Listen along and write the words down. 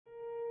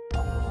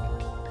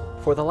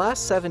For the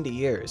last 70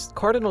 years,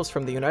 cardinals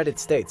from the United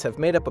States have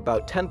made up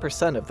about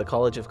 10% of the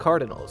College of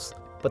Cardinals,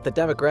 but the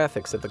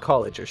demographics of the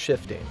college are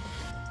shifting.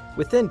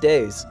 Within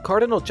days,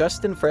 Cardinal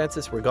Justin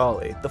Francis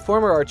Rigali, the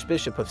former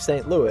Archbishop of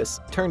St. Louis,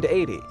 turned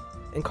 80,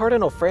 and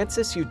Cardinal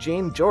Francis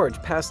Eugene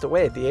George passed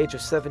away at the age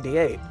of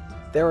 78.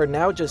 There are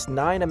now just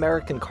 9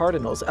 American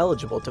cardinals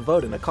eligible to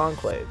vote in a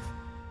conclave.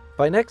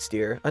 By next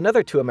year,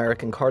 another 2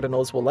 American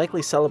cardinals will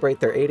likely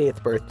celebrate their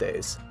 80th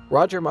birthdays,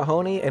 Roger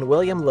Mahony and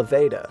William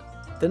Levada.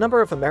 The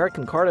number of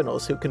American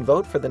cardinals who can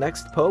vote for the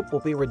next pope will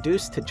be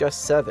reduced to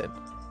just 7.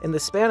 In the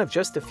span of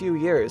just a few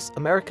years,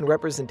 American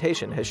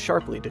representation has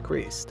sharply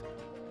decreased.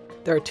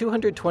 There are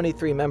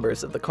 223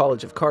 members of the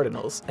College of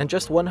Cardinals, and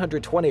just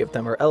 120 of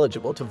them are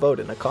eligible to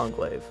vote in a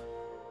conclave.